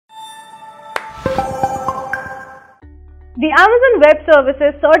The Amazon Web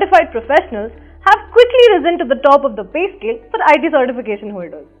Services certified professionals have quickly risen to the top of the pay scale for IT certification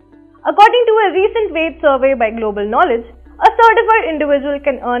holders. According to a recent wage survey by Global Knowledge, a certified individual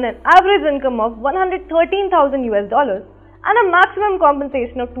can earn an average income of $113,000 and a maximum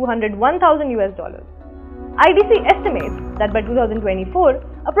compensation of $201,000. IDC estimates that by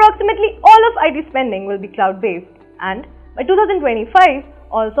 2024, approximately all of IT spending will be cloud-based, and by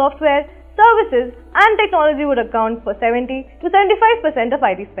 2025, all software, services and technology would account for 70 to 75% of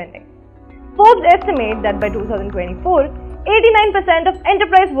IT spending. Forbes estimate that by 2024, 89% of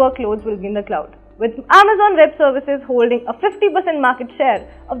enterprise workloads will be in the cloud, with Amazon Web Services holding a 50% market share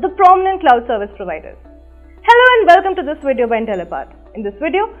of the prominent cloud service providers. Hello and welcome to this video by Intellipaat. In this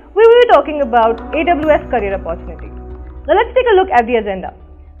video, we will be talking about AWS Career Opportunities. Now let's take a look at the agenda.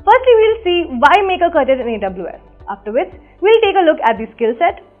 Firstly, we'll see why make a career in AWS. After which, we'll take a look at the skill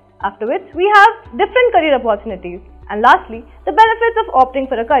set. After which, we have different career opportunities. And lastly, the benefits of opting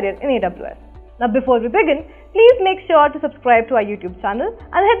for a career in AWS. Now before we begin, please make sure to subscribe to our YouTube channel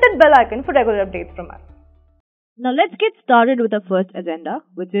and hit that bell icon for regular updates from us. Now let's get started with our first agenda,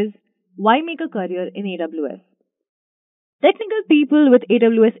 which is why make a career in AWS. Technical people with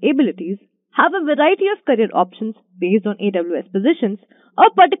AWS abilities have a variety of career options based on AWS positions or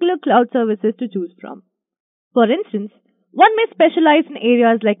particular cloud services to choose from. For instance, one may specialize in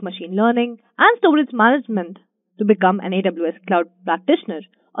areas like machine learning and storage management to become an AWS cloud practitioner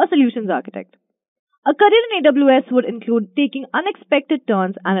or solutions architect. A career in AWS would include taking unexpected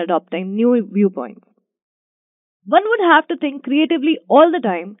turns and adopting new viewpoints. One would have to think creatively all the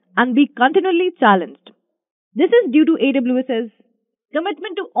time and be continually challenged. This is due to AWS's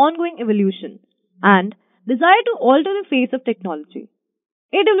commitment to ongoing evolution and desire to alter the face of technology.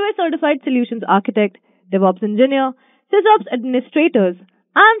 AWS certified solutions architect, DevOps engineer, SysOps administrators,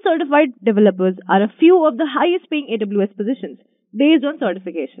 and certified developers are a few of the highest paying AWS positions based on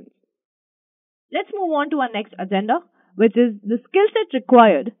certifications. Let's move on to our next agenda, which is the skill set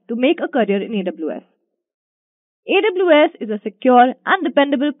required to make a career in AWS. AWS is a secure and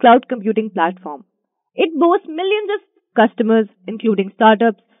dependable cloud computing platform. It boasts millions of customers, including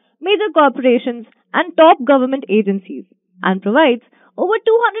startups, major corporations, and top government agencies, and provides over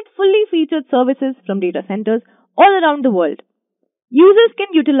 200 fully featured services from data centers all around the world. Users can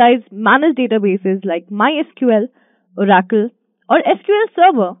utilize managed databases like MySQL, Oracle, or SQL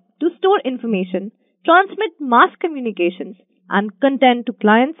Server to store information, transmit mass communications and content to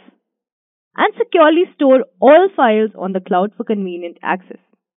clients, and securely store all files on the cloud for convenient access.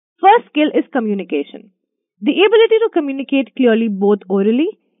 First skill is communication. The ability to communicate clearly both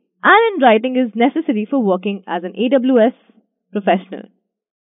orally and in writing is necessary for working as an AWS professional.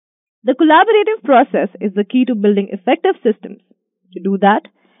 The collaborative process is the key to building effective systems. To do that,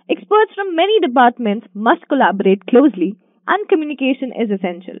 experts from many departments must collaborate closely, and communication is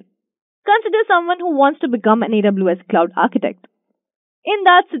essential. Consider someone who wants to become an AWS cloud architect. In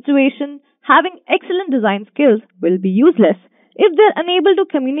that situation, having excellent design skills will be useless if they're unable to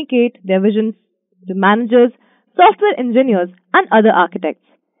communicate their visions to managers, software engineers, and other architects.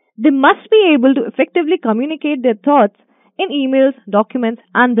 They must be able to effectively communicate their thoughts in emails, documents,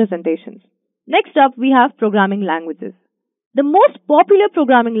 and presentations. Next up, we have programming languages. The most popular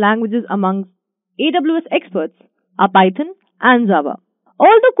programming languages among AWS experts are Python and Java.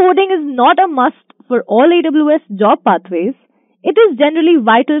 Although coding is not a must for all AWS job pathways, it is generally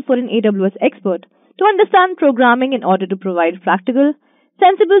vital for an AWS expert to understand programming in order to provide practical,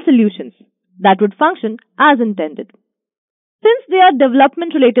 sensible solutions that would function as intended. Since they are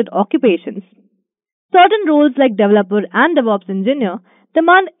development-related occupations, certain roles like developer and DevOps engineer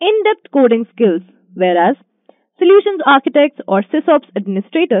demand in-depth coding skills, whereas solutions architects or SysOps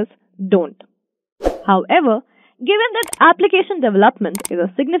administrators don't. However, given that application development is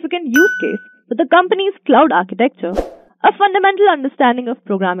a significant use case for the company's cloud architecture, a fundamental understanding of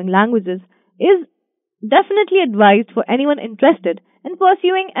programming languages is definitely advised for anyone interested in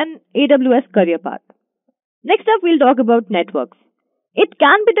pursuing an AWS career path. Next up, we'll talk about networks. It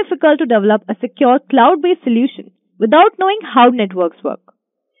can be difficult to develop a secure cloud-based solution without knowing how networks work.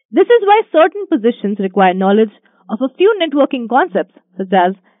 This is why certain positions require knowledge of a few networking concepts such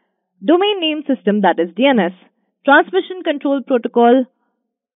as domain name system, that is DNS, transmission control protocol,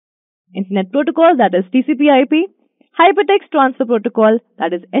 internet protocol, that is TCP/IP, hypertext transfer protocol,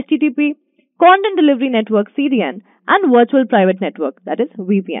 that is HTTP, content delivery network CDN, and virtual private network, that is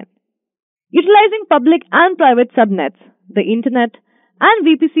VPN. Utilizing public and private subnets, the internet, and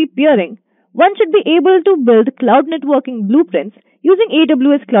VPC peering, one should be able to build cloud networking blueprints using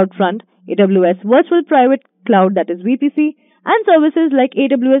AWS CloudFront, AWS Virtual Private Cloud, that is VPC, and services like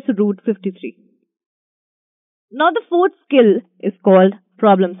AWS Route 53. Now, the fourth skill is called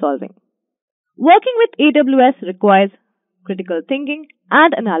problem solving. Working with AWS requires critical thinking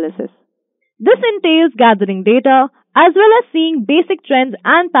and analysis. This entails gathering data as well as seeing basic trends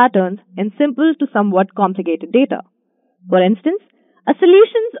and patterns in simple to somewhat complicated data. For instance, a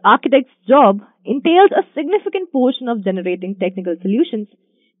solutions architect's job entails a significant portion of generating technical solutions,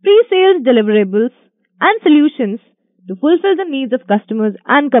 pre-sales deliverables, and solutions to fulfill the needs of customers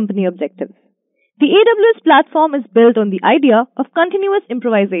and company objectives. The AWS platform is built on the idea of continuous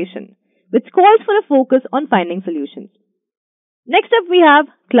improvisation, which calls for a focus on finding solutions. Next up, we have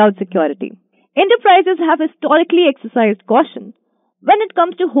cloud security. Enterprises have historically exercised caution when it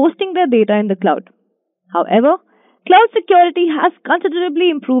comes to hosting their data in the cloud. However, cloud security has considerably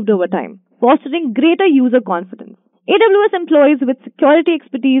improved over time, fostering greater user confidence. AWS employees with security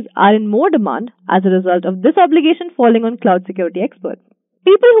expertise are in more demand as a result of this obligation falling on cloud security experts.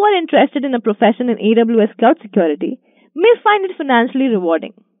 People who are interested in a profession in AWS cloud security may find it financially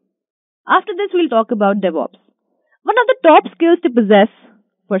rewarding. After this, we'll talk about DevOps. One of the top skills to possess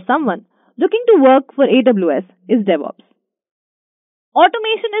for someone looking to work for AWS is DevOps.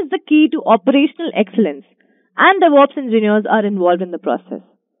 Automation is the key to operational excellence, and DevOps engineers are involved in the process.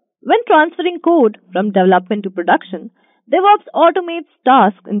 When transferring code from development to production, DevOps automates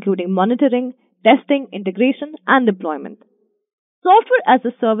tasks including monitoring, testing, integration, and deployment. Software as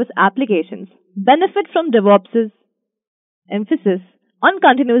a service applications benefit from DevOps' emphasis on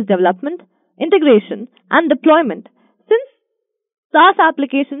continuous development, integration, and deployment since SaaS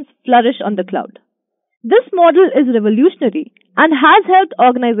applications flourish on the cloud. This model is revolutionary and has helped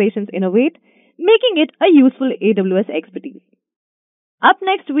organizations innovate, making it a useful AWS expertise. Up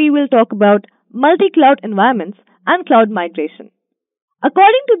next, we will talk about multi-cloud environments and cloud migration.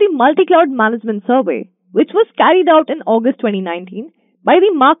 According to the Multi-Cloud Management Survey, which was carried out in August 2019 by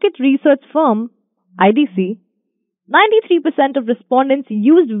the market research firm IDC, 93% of respondents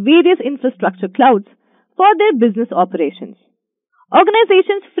used various infrastructure clouds for their business operations.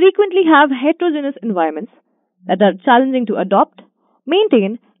 Organizations frequently have heterogeneous environments that are challenging to adopt,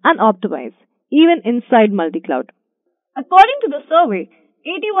 maintain, and optimize, even inside multi-cloud. According to the survey,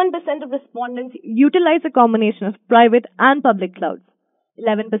 81% of respondents utilize a combination of private and public clouds.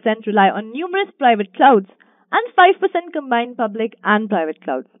 11% rely on numerous private clouds, and 5% combine public and private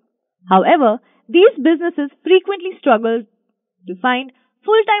clouds. However, these businesses frequently struggle to find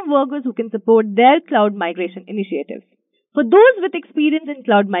full-time workers who can support their cloud migration initiatives. For those with experience in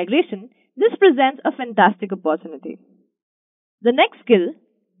cloud migration, this presents a fantastic opportunity. The next skill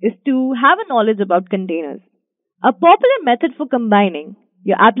is to have a knowledge about containers. A popular method for combining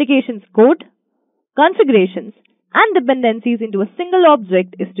your application's code, configurations, and dependencies into a single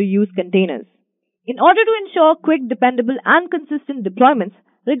object is to use containers. In order to ensure quick, dependable, and consistent deployments,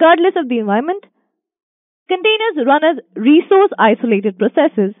 regardless of the environment, containers run as resource-isolated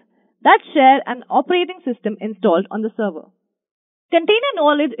processes that share an operating system installed on the server. Container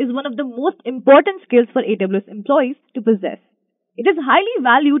knowledge is one of the most important skills for AWS employees to possess. It is highly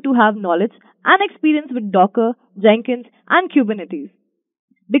valued to have knowledge and experience with Docker, Jenkins, and Kubernetes.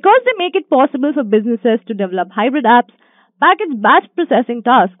 Because they make it possible for businesses to develop hybrid apps, package batch processing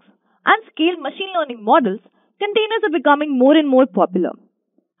tasks, and scale machine learning models, containers are becoming more and more popular.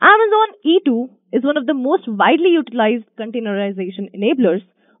 Amazon E2 is one of the most widely utilized containerization enablers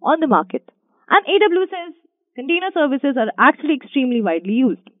on the market, and AWS's container services are actually extremely widely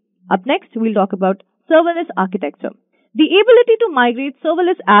used. Up next, we'll talk about serverless architecture. The ability to migrate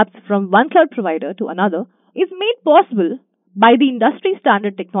serverless apps from one cloud provider to another is made possible by the industry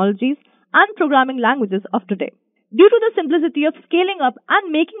standard technologies and programming languages of today. Due to the simplicity of scaling up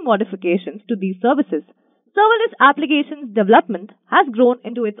and making modifications to these services, serverless applications development has grown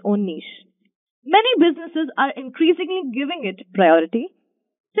into its own niche. Many businesses are increasingly giving it priority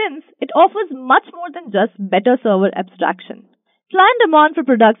since it offers much more than just better server abstraction. Client demand for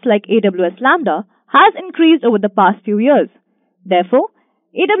products like AWS Lambda has increased over the past few years. Therefore,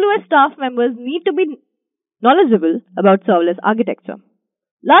 AWS staff members need to be knowledgeable about serverless architecture.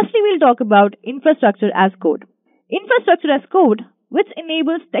 Lastly, we'll talk about infrastructure as code. Infrastructure as code, which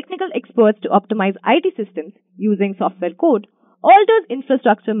enables technical experts to optimize IT systems using software code, alters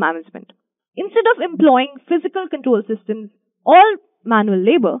infrastructure management. Instead of employing physical control systems or manual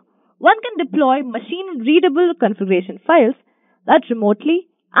labor, one can deploy machine-readable configuration files that remotely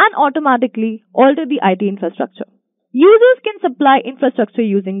and automatically alter the IT infrastructure. Users can supply infrastructure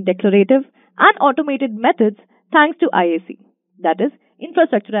using declarative and automated methods thanks to IAC, that is,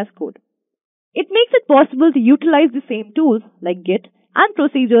 infrastructure as code. It makes it possible to utilize the same tools like Git and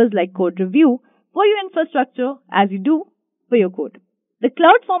procedures like code review for your infrastructure as you do for your code. The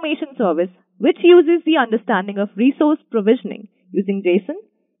Cloud Formation Service, which uses the understanding of resource provisioning using JSON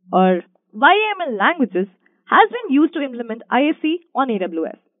or YAML languages, has been used to implement ISC on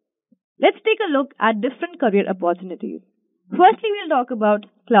AWS. Let's take a look at different career opportunities. Firstly, we'll talk about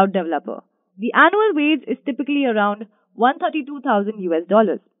cloud developer. The annual wage is typically around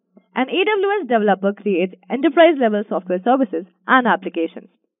 $132,000. An AWS developer creates enterprise-level software services and applications.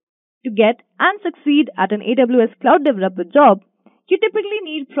 To get and succeed at an AWS cloud developer job, you typically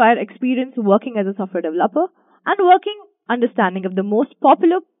need prior experience working as a software developer and working understanding of the most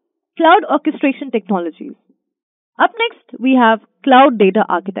popular cloud orchestration technologies. Up next, we have cloud data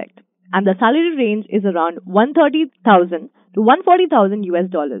architect, and the salary range is around $130,000 to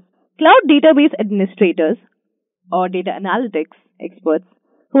 $140,000. Cloud database administrators or data analytics experts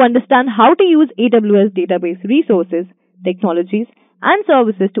who understand how to use AWS database resources, technologies, and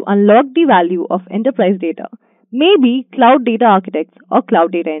services to unlock the value of enterprise data may be cloud data architects or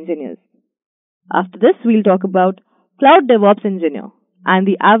cloud data engineers. After this, we'll talk about cloud DevOps engineer, and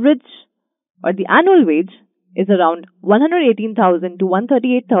the average or the annual wage is around $118,000 to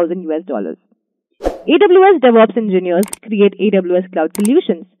 $138,000. AWS DevOps engineers create AWS cloud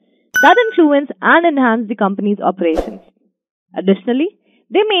solutions that influence and enhance the company's operations. Additionally,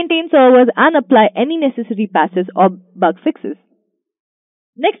 they maintain servers and apply any necessary patches or bug fixes.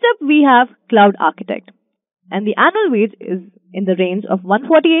 Next up, we have cloud architect, and the annual wage is in the range of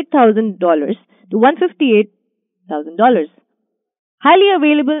 $148,000 to $158,000. Highly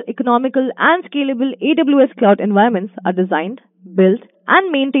available, economical, and scalable AWS cloud environments are designed, built,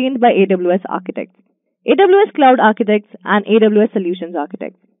 and maintained by AWS architects, AWS cloud architects, and AWS solutions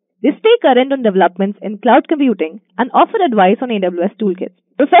architects. They stay current on developments in cloud computing and offer advice on AWS toolkits.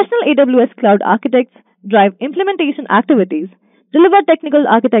 Professional AWS cloud architects drive implementation activities, deliver technical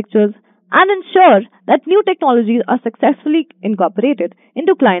architectures, and ensure that new technologies are successfully incorporated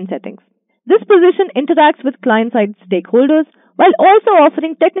into client settings. This position interacts with client-side stakeholders while also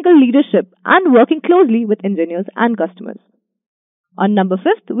offering technical leadership and working closely with engineers and customers. On number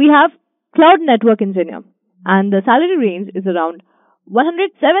 5th, we have cloud network engineer, and the salary range is around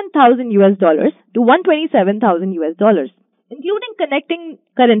 $107,000 to $127,000, including connecting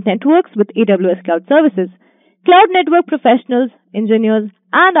current networks with AWS cloud services. Cloud network professionals, engineers,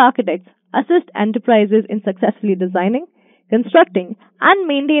 and architects assist enterprises in successfully designing, constructing, and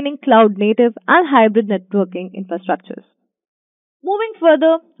maintaining cloud-native and hybrid networking infrastructures. Moving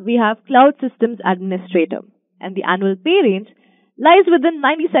further, we have cloud systems administrator, and the annual pay range lies within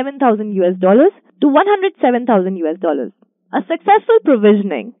 $97,000 to $107,000. A successful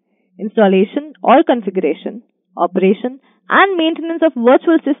provisioning, installation or configuration, operation, and maintenance of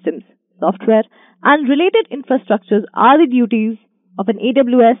virtual systems, software, and related infrastructures are the duties of an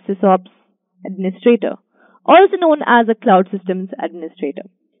AWS SysOps administrator, also known as a cloud systems administrator.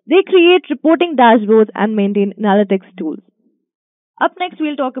 They create reporting dashboards and maintain analytics tools. Up next,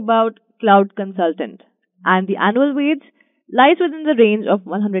 we'll talk about cloud consultant, and the annual wage lies within the range of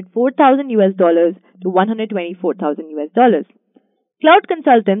 $104,000 to $124,000. Cloud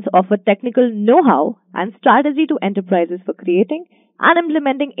consultants offer technical know-how and strategy to enterprises for creating and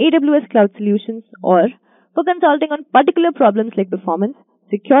implementing AWS cloud solutions or for consulting on particular problems like performance,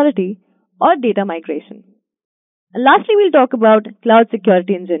 security, or data migration. And lastly, we'll talk about cloud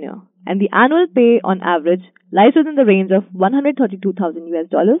security engineer, and the annual pay on average lies within the range of $132,000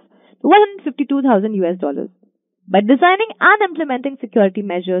 to $152,000. By designing and implementing security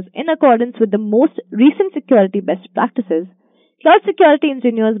measures in accordance with the most recent security best practices, cloud security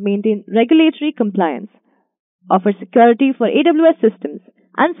engineers maintain regulatory compliance, offer security for AWS systems,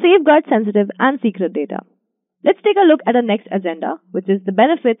 and safeguard sensitive and secret data. Let's take a look at our next agenda, which is the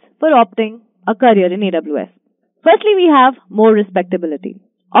benefits for opting a career in AWS. Firstly, we have more respectability.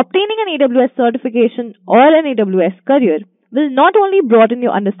 Obtaining an AWS certification or an AWS career will not only broaden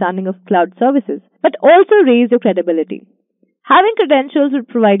your understanding of cloud services, but also raise your credibility. Having credentials will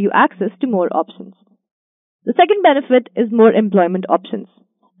provide you access to more options. The second benefit is more employment options.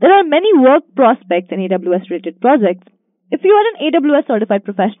 There are many work prospects in AWS-related projects if you are an AWS certified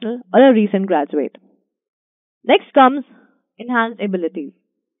professional or a recent graduate. Next comes enhanced abilities.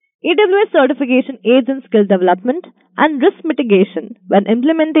 AWS certification aids in skill development and risk mitigation when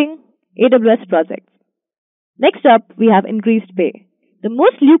implementing AWS projects. Next up, we have increased pay. The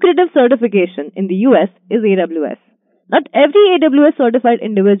most lucrative certification in the US is AWS. Not every AWS certified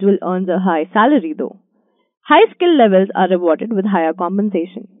individual earns a high salary though. High skill levels are rewarded with higher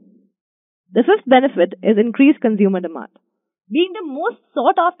compensation. The fifth benefit is increased consumer demand. Being the most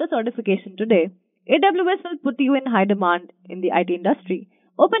sought after certification today, AWS will put you in high demand in the IT industry,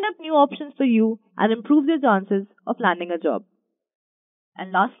 open up new options for you, and improve your chances of landing a job.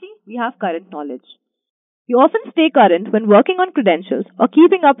 And lastly, we have current knowledge. You often stay current when working on credentials or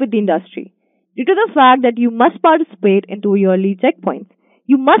keeping up with the industry. Due to the fact that you must participate in 2 yearly checkpoints,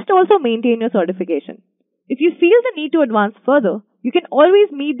 you must also maintain your certification. If you feel the need to advance further, you can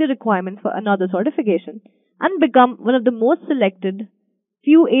always meet the requirement for another certification and become one of the most selected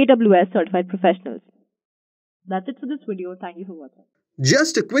few AWS certified professionals. That's it for this video. Thank you for watching.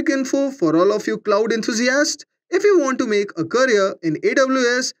 Just a quick info for all of you cloud enthusiasts. If you want to make a career in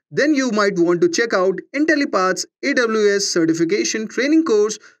AWS, then you might want to check out Intellipaat's AWS certification training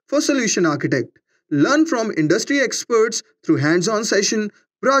course for solution architect. Learn from industry experts through hands-on session,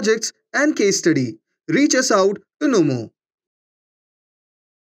 projects, and case study. Reach us out to know more.